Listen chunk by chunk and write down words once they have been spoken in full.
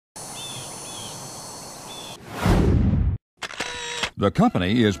The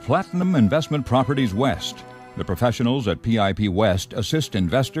company is Platinum Investment Properties West. The professionals at PIP West assist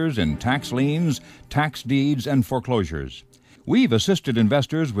investors in tax liens, tax deeds, and foreclosures. We've assisted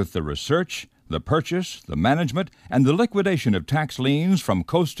investors with the research, the purchase, the management, and the liquidation of tax liens from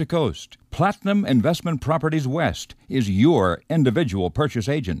coast to coast. Platinum Investment Properties West is your individual purchase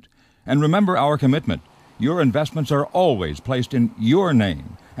agent. And remember our commitment. Your investments are always placed in your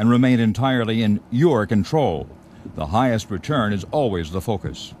name and remain entirely in your control. The highest return is always the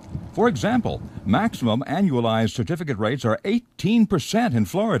focus. For example, maximum annualized certificate rates are 18% in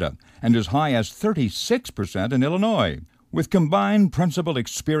Florida and as high as 36% in Illinois. With combined principal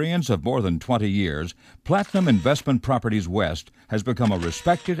experience of more than 20 years, Platinum Investment Properties West has become a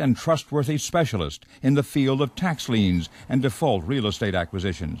respected and trustworthy specialist in the field of tax liens and default real estate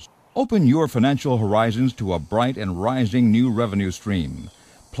acquisitions. Open your financial horizons to a bright and rising new revenue stream.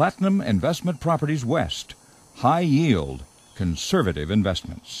 Platinum Investment Properties West. High yield, conservative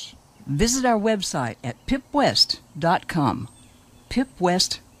investments. Visit our website at pipwest.com.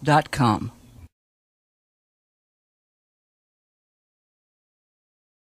 pipwest.com.